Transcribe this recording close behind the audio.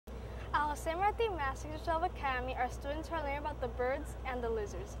Jose Marti MAST 612 Academy, our students are learning about the birds and the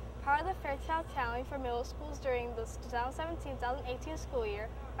lizards. Part of the Fairchild Challenge for middle schools during the 2017-2018 school year,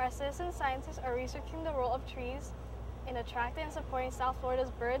 our citizen scientists are researching the role of trees in attracting and supporting South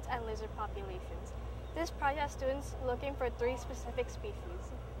Florida's birds and lizard populations. This project has students looking for 3 specific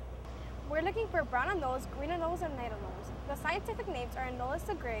species. We're looking for brown anoles, green anoles, and night anoles. The scientific names are Anolis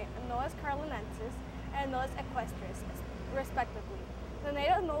gray, Anolis carolinensis, and Anolis equestris, respectively. The night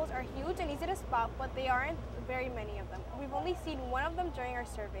anoles are huge and easy to spot, but there aren't very many of them. We've only seen one of them during our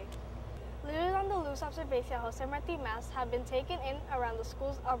survey. Lizards on the loose observation at Jose Marti MAST have been taken in around the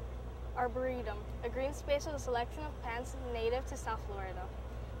school's arboretum, a green space with a selection of plants native to South Florida.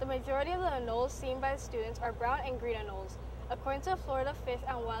 The majority of the anoles seen by the students are brown and green anoles. According to the Florida Fish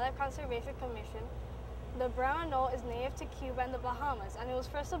and Wildlife Conservation Commission, the brown anole is native to Cuba and the Bahamas, and it was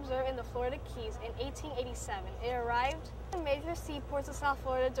first observed in the Florida Keys in 1887. It arrived in major seaports of South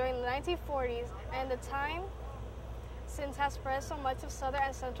Florida during the 1940s, and the time since has spread so much of southern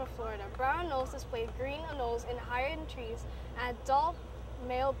and central Florida. Brown anoles display green anoles in higher trees, and adult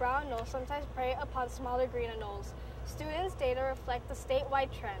male brown anoles sometimes prey upon smaller green anoles. Students' data reflect the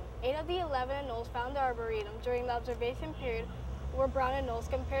statewide trend. 8 of the 11 anoles found in the arboretum during the observation period were brown anoles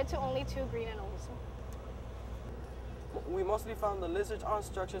compared to only 2 green anoles. We mostly found the lizards on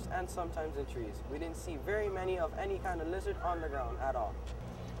structures and sometimes in trees. We didn't see very many of any kind of lizard on the ground at all.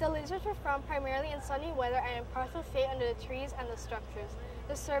 The lizards were found primarily in sunny weather and in partial shade under the trees and the structures.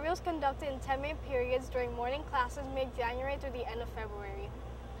 The survey was conducted in 10-minute periods during morning classes mid-January through the end of February,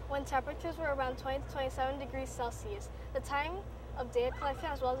 when temperatures were around 20 to 27 degrees Celsius. The time of data collection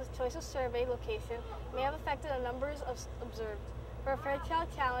as well as the choice of survey location may have affected the numbers observed. For a Fairchild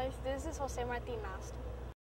Challenge, this is Jose Marti MAST.